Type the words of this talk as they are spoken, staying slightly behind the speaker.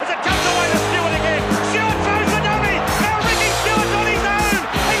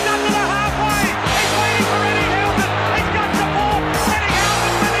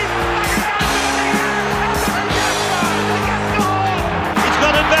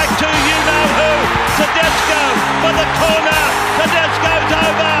Tedesco for the corner. Tedesco's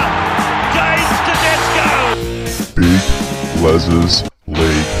over. James Tedesco. Big Les's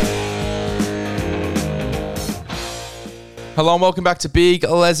League. Hello and welcome back to Big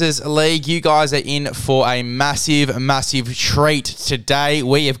Les's League. You guys are in for a massive treat today.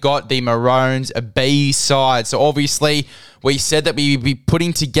 We have got the Maroons B side. So obviously we said that we would be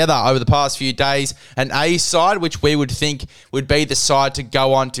putting together over the past few days an A side, which we would think would be the side to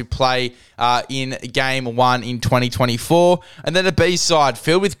go on to play in Game 1 in 2024. And then a B side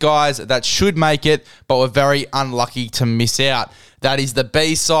filled with guys that should make it, but were very unlucky to miss out. That is the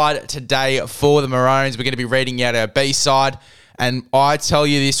B side today for the Maroons. We're going to be reading out our B side. And I tell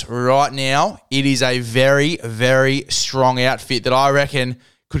you this right now, it is a very, very strong outfit that I reckon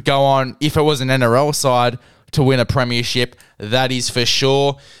could go on, if it was an NRL side, to win a premiership. That is for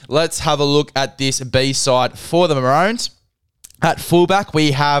sure. Let's have a look at this B side for the Maroons. At fullback,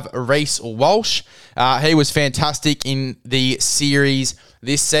 we have Reece Walsh. He was fantastic in the series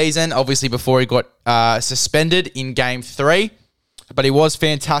this season, obviously before he got suspended in Game 3. But he was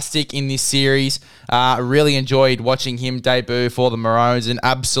fantastic in this series. Really enjoyed watching him debut for the Maroons and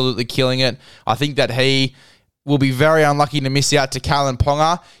absolutely killing it. I think that he will be very unlucky to miss out to Kalyn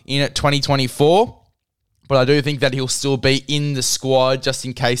Ponga in 2024. But I do think that he'll still be in the squad just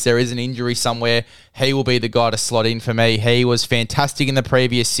in case there is an injury somewhere. He will be the guy to slot in for me. He was fantastic in the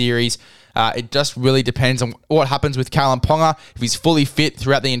previous series. It just really depends on what happens with Kalyn Ponga, if he's fully fit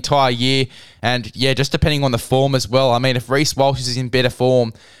throughout the entire year. And yeah, just depending on the form as well. I mean, if Reece Walsh is in better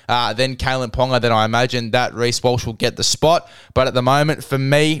form than Kalyn Ponga, then I imagine that Reece Walsh will get the spot. But at the moment, for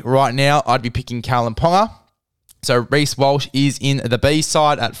me, right now, I'd be picking Kalyn Ponga. So Reece Walsh is in the B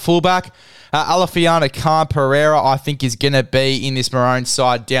side at fullback. Alafiana Khan-Pereira, I think, is going to be in this Maroons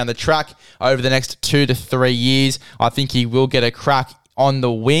side down the track over the next 2 to 3 years. I think he will get a crack on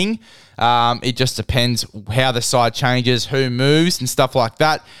the wing. It just depends how the side changes, who moves and stuff like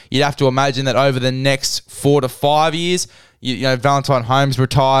that. You'd have to imagine that over the next 4 to 5 years, you know, Valentine Holmes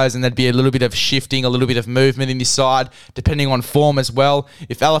retires and there'd be a little bit of shifting, a little bit of movement in this side, depending on form as well.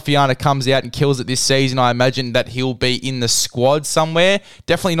 If Alafiana comes out and kills it this season, I imagine that he'll be in the squad somewhere.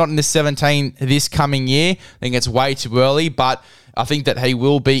 Definitely not in the 17 this coming year. I think it's way too early, but I think that he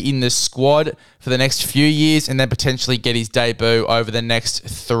will be in the squad for the next few years and then potentially get his debut over the next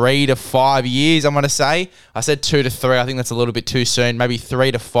 3 to 5 years, I'm going to say. I said 2 to 3. I think that's a little bit too soon. Maybe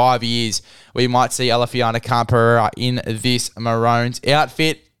 3 to 5 years we might see Alafiana Khan-Pereira in this Maroons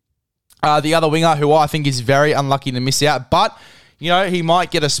outfit. The other winger who I think is very unlucky to miss out, but you know, he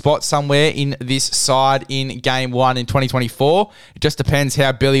might get a spot somewhere in this side in Game 1 in 2024. It just depends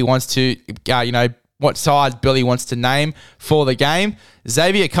how Billy wants to, what side Billy wants to name for the game.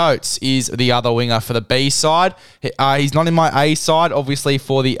 Xavier Coates is the other winger for the B side. He's not in my A side. Obviously,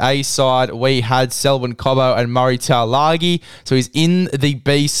 for the A side, we had Selwyn Cobbo and Murray Taulagi. So he's in the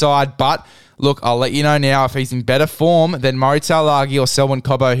B side. But look, I'll let you know now, if he's in better form than Murray Taulagi or Selwyn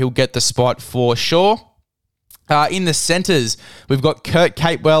Cobbo, he'll get the spot for sure. In the centres, we've got Kurt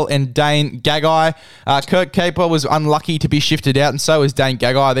Capewell and Dane Gagai. Kurt Capewell was unlucky to be shifted out, and so was Dane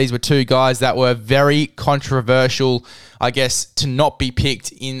Gagai. These were two guys that were very controversial, I guess, to not be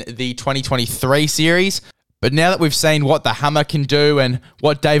picked in the 2023 series. But now that we've seen what the Hammer can do and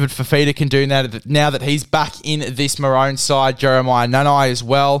what David Fifita can do now that he's back in this Maroon side, Jeremiah Nanai as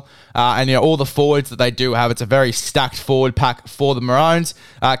well, and all the forwards that they do have, it's a very stacked forward pack for the Maroons.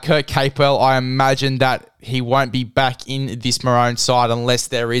 Kurt Capewell, I imagine that he won't be back in this Maroon side unless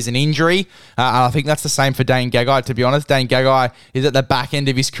there is an injury. And I think that's the same for Dane Gagai, to be honest. Dane Gagai is at the back end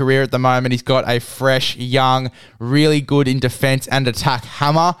of his career at the moment. He's got a fresh, young, really good in defence and attack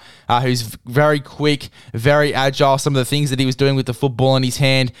hammer, who's very quick, very agile. Some of the things that he was doing with the football in his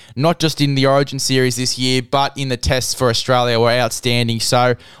hand, not just in the Origin series this year, but in the tests for Australia, were outstanding.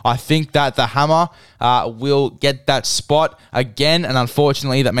 So I think that the hammer will get that spot again, and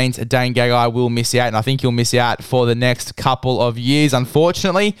unfortunately that means Dane Gagai will miss out, and I think he'll miss out for the next couple of years,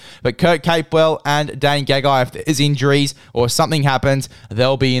 unfortunately. But Kurt Capewell and Dane Gagai, if there's injuries or something happens,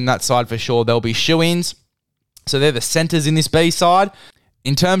 they'll be in that side for sure. They'll be shoo-ins. So they're the centres in this B side.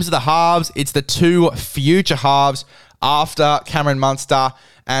 In terms of the halves, it's the two future halves after Cameron Munster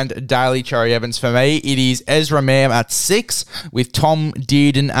and Daly Cherry-Evans for me. It is Ezra Mam at 6 with Tom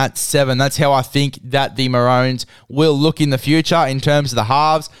Dearden at 7. That's how I think that the Maroons will look in the future in terms of the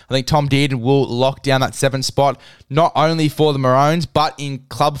halves. I think Tom Dearden will lock down that 7 spot, not only for the Maroons, but in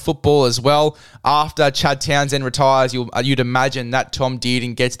club football as well. After Chad Townsend retires, you'd imagine that Tom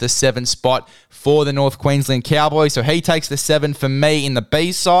Dearden gets the 7 spot for the North Queensland Cowboys. So he takes the 7 for me in the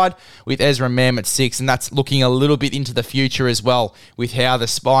B side with Ezra Mam at 6, and that's looking a little bit into the future as well with how the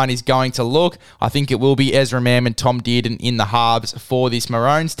spine is going to look. I think it will be Ezra Mam and Tom Dearden in the halves for this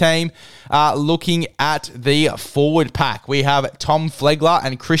Maroons team. Looking at the forward pack, we have Tom Flegler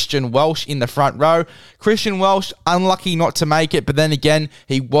and Christian Welch in the front row. Christian Welch, unlucky not to make it, but then again,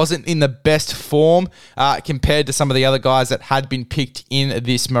 he wasn't in the best form compared to some of the other guys that had been picked in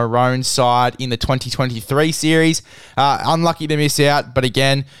this Maroons side in the 2023 series. Unlucky to miss out, but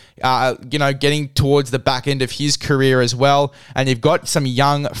again, getting towards the back end of his career as well. And you've got some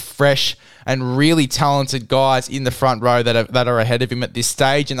young, fresh, and really talented guys in the front row that are ahead of him at this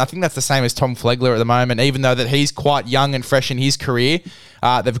stage. And I think that's the same as Tom Flegler at the moment, even though that he's quite young and fresh in his career.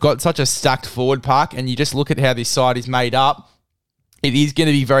 They've got such a stacked forward pack, and you just look at how this side is made up. It is going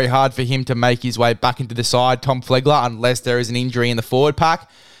to be very hard for him to make his way back into the side, Tom Flegler, unless there is an injury in the forward pack.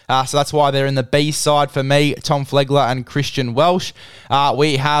 So that's why they're in the B side for me, Tom Flegler and Christian Welch.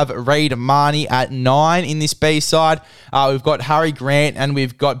 We have Reid Marnie at 9 in this B side. We've got Harry Grant and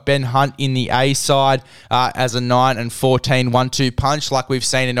we've got Ben Hunt in the A side as a 9 and 14 1-2 punch like we've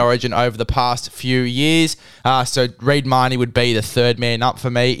seen in Origin over the past few years. So Reid Marnie would be the third man up for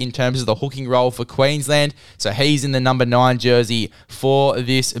me in terms of the hooking role for Queensland. So he's in the number 9 jersey for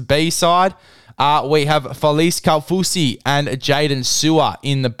this B side. We have Felice Kaufusi and Jaden Sewer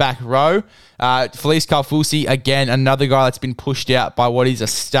in the back row. Felice Kaufusi, again, another guy that's been pushed out by what is a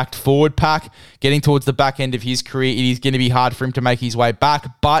stacked forward pack. Getting towards the back end of his career, it is going to be hard for him to make his way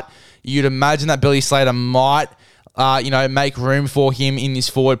back. But you'd imagine that Billy Slater might make room for him in this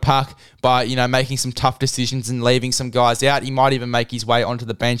forward pack by, making some tough decisions and leaving some guys out. He might even make his way onto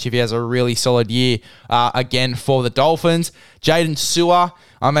the bench if he has a really solid year again for the Dolphins. Jaden Sewer,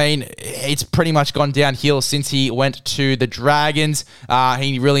 it's pretty much gone downhill since he went to the Dragons.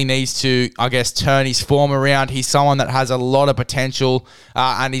 He really needs to, turn his form around. He's someone that has a lot of potential,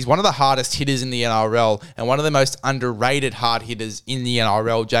 and he's one of the hardest hitters in the NRL and one of the most underrated hard hitters in the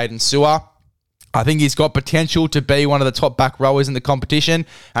NRL, Jaden Sewer. I think he's got potential to be one of the top back rowers in the competition,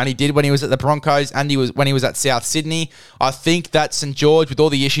 and he did when he was at the Broncos and when he was at South Sydney. I think that St. George, with all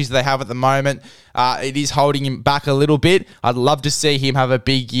the issues they have at the moment, it is holding him back a little bit. I'd love to see him have a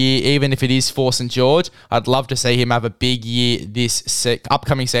big year, even if it is for St. George. I'd love to see him have a big year this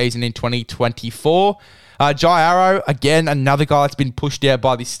upcoming season in 2024. Jai Arrow, again, another guy that's been pushed out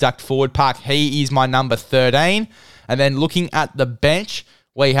by this stacked forward pack. He is my number 13. And then looking at the bench,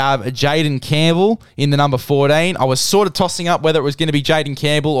 we have Jaden Campbell in the number 14. I was sort of tossing up whether it was going to be Jaden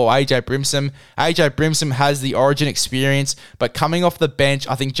Campbell or AJ Brimson. AJ Brimson has the Origin experience, but coming off the bench,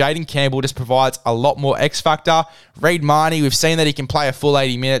 I think Jaden Campbell just provides a lot more X factor. Reid Marnie, we've seen that he can play a full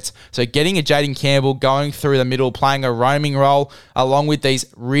 80 minutes. So getting a Jaden Campbell going through the middle, playing a roaming role, along with these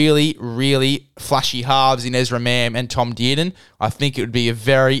really, really flashy halves in Ezra Mam and Tom Dearden, I think it would be a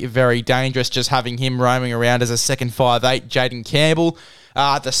very, very dangerous just having him roaming around as a second 5'8", Jaden Campbell.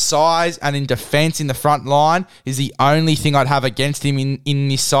 The size and in defence in the front line is the only thing I'd have against him in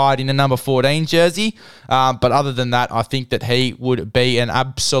this side in a number 14 jersey. But other than that, I think that he would be an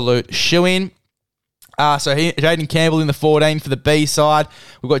absolute shoo-in. So Jaden Campbell in the 14 for the B side.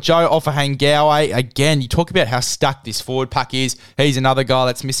 We've got Joe Ofahengawe. Again, you talk about how stacked this forward pack is. He's another guy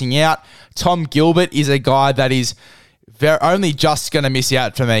that's missing out. Tom Gilbert is a guy that is only just going to miss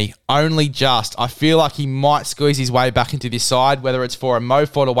out for me. Only just. I feel like he might squeeze his way back into this side, whether it's for a Mo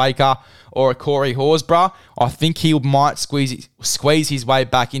Fodawaker or a Corey Horsburgh. I think he might squeeze his way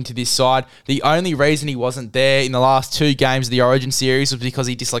back into this side. The only reason he wasn't there in the last 2 games of the Origin series was because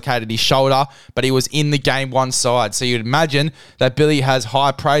he dislocated his shoulder, but he was in the game 1 side. So you'd imagine that Billy has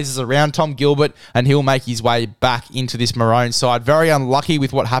high praises around Tom Gilbert, and he'll make his way back into this Maroon side. Very unlucky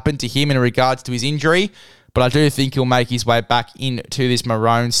with what happened to him in regards to his injury, but I do think he'll make his way back into this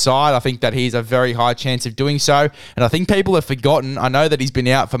Maroon side. I think that he's a very high chance of doing so. And I think people have forgotten, I know that he's been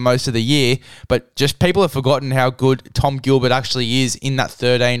out for most of the year, but just people have forgotten how good Tom Gilbert actually is in that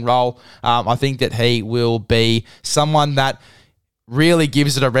 13 role. I think that he will be someone that really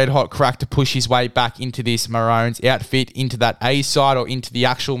gives it a red-hot crack to push his way back into this Maroons outfit, into that A side or into the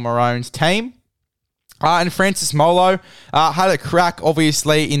actual Maroons team. And Francis Molo had a crack,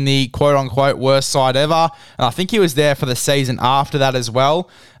 obviously, in the quote-unquote worst side ever. And I think he was there for the season after that as well.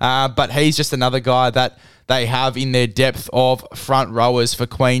 But he's just another guy that they have in their depth of front rowers for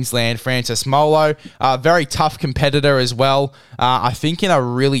Queensland. Francis Molo, very tough competitor as well. I think in a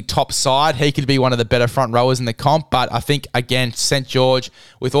really top side, he could be one of the better front rowers in the comp. But I think, again, St. George,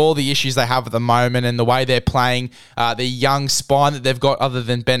 with all the issues they have at the moment and the way they're playing, the young spine that they've got other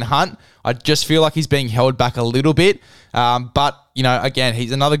than Ben Hunt, I just feel like he's being held back a little bit. But, again,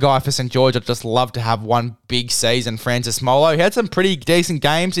 he's another guy for St. George. I'd just love to have one big season, Francis Molo. He had some pretty decent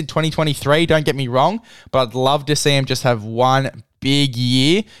games in 2023, don't get me wrong, but I'd love to see him just have one big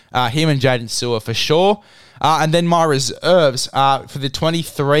year. Him and Jaden Sewer for sure. And then my reserves for the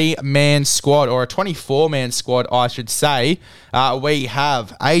 23-man squad, or a 24-man squad, I should say, we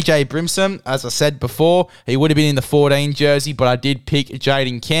have AJ Brimson. As I said before, he would have been in the 14 jersey, but I did pick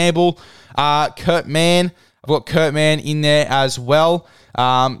Jaden Campbell. Kurt Mann, I've got Kurt Mann in there as well.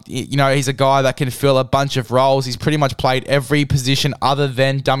 He's a guy that can fill a bunch of roles. He's pretty much played every position other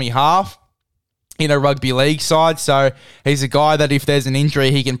than dummy half in a rugby league side. So he's a guy that if there's an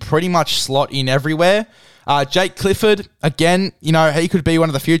injury, he can pretty much slot in everywhere. Jake Clifford, again, he could be one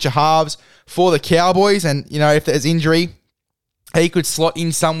of the future halves for the Cowboys. And, if there's injury, he could slot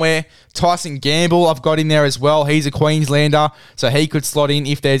in somewhere. Tyson Gamble, I've got in there as well. He's a Queenslander, so he could slot in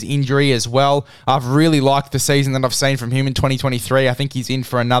if there's injury as well. I've really liked the season that I've seen from him in 2023. I think he's in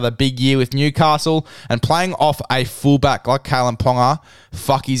for another big year with Newcastle. And playing off a fullback like Kalen Ponga,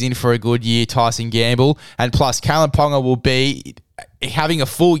 he's in for a good year, Tyson Gamble. And plus, Kalen Ponga will be having a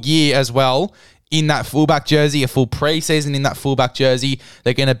full year as well in that fullback jersey, a full preseason in that fullback jersey.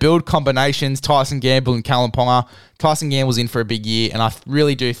 They're going to build combinations, Tyson Gamble and Kalen Ponga. Tyson Gamble's in for a big year, and I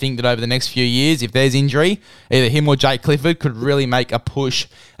really do think that over the next few years, if there's injury, either him or Jake Clifford could really make a push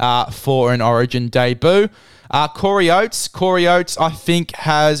for an Origin debut. Corey Oates, I think,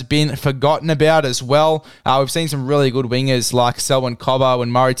 has been forgotten about as well. We've seen some really good wingers like Selwyn Cobbo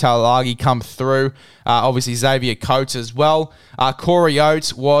and Murray Taulagi come through. Obviously, Xavier Coates as well. Corey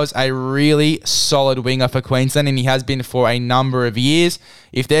Oates was a really solid winger for Queensland, and he has been for a number of years.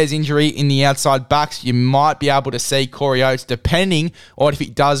 If there's injury in the outside backs, you might be able to see Corey Oates, depending on if he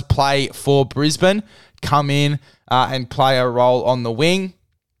does play for Brisbane, come in and play a role on the wing.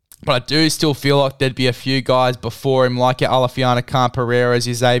 But I do still feel like there'd be a few guys before him, like your Alafiana Khan-Pereiras,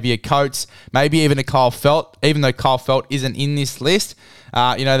 your Xavier Coates, maybe even a Kyle Felt, even though Kyle Felt isn't in this list.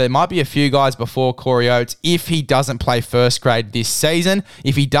 There might be a few guys before Corey Oates if he doesn't play first grade this season.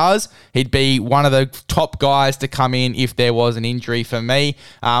 If he does, he'd be one of the top guys to come in if there was an injury for me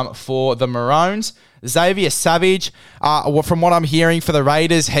for the Maroons. Xavier Savage, from what I'm hearing for the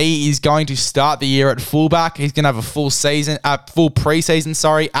Raiders, he is going to start the year at fullback. He's going to have a full preseason,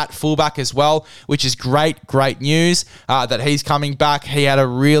 at fullback as well, which is great news that he's coming back. He had a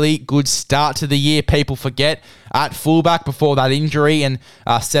really good start to the year. People forget at fullback before that injury, and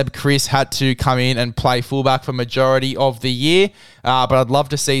Seb Chris had to come in and play fullback for majority of the year. But I'd love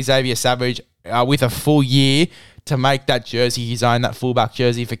to see Xavier Savage with a full year to make that jersey his own, that fullback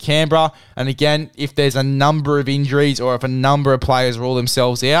jersey for Canberra. And again, if there's a number of injuries or if a number of players rule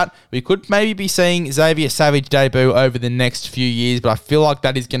themselves out, we could maybe be seeing Xavier Savage debut over the next few years, but I feel like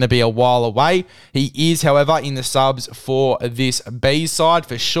that is going to be a while away. He is, however, in the subs for this B side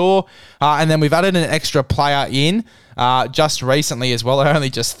for sure. And then we've added an extra player in just recently as well. I only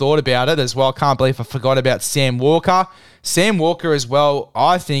just thought about it as well. Can't believe I forgot about Sam Walker. Sam Walker as well,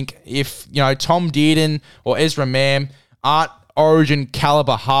 I think if, Tom Dearden or Ezra Mam aren't Origin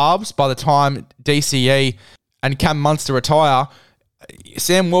caliber halves by the time DCE and Cam Munster retire,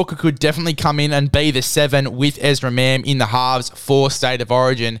 Sam Walker could definitely come in and be the 7 with Ezra Mam in the halves for State of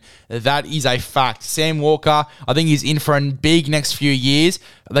Origin. That is a fact. Sam Walker, I think he's in for a big next few years.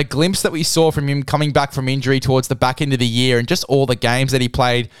 The glimpse that we saw from him coming back from injury towards the back end of the year and just all the games that he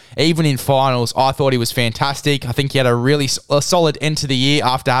played, even in finals, I thought he was fantastic. I think he had a really solid end to the year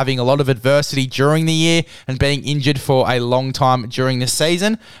after having a lot of adversity during the year and being injured for a long time during the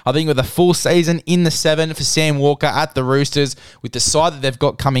season. I think with a full season in the 7 for Sam Walker at the Roosters, with the side that they've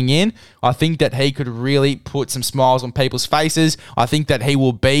got coming in, I think that he could really put some smiles on people's faces. I think that he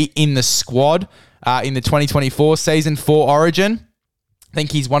will be in the squad in the 2024 season for Origin. I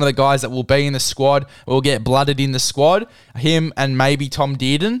think he's one of the guys that will be in the squad, will get blooded in the squad. Him and maybe Tom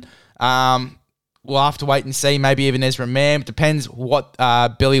Dearden. We'll have to wait and see. Maybe even Ezra Mam. It depends what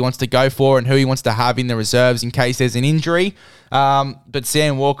Billy wants to go for and who he wants to have in the reserves in case there's an injury. But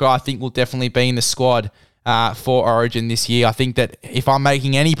Sam Walker, I think, will definitely be in the squad for Origin this year. I think that if I'm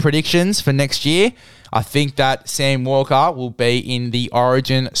making any predictions for next year, I think that Sam Walker will be in the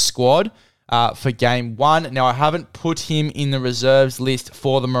Origin squad for Game 1. Now, I haven't put him in the reserves list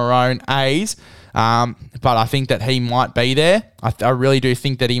for the Maroon A's, but I think that he might be there. I really do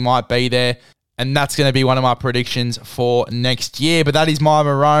think that he might be there, and that's going to be one of my predictions for next year. But that is my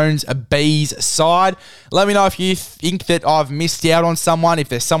Maroons B's side. Let me know if you think that I've missed out on someone. If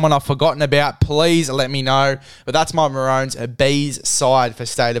there's someone I've forgotten about, please let me know. But that's my Maroons B's side for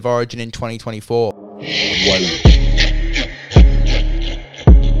State of Origin in 2024.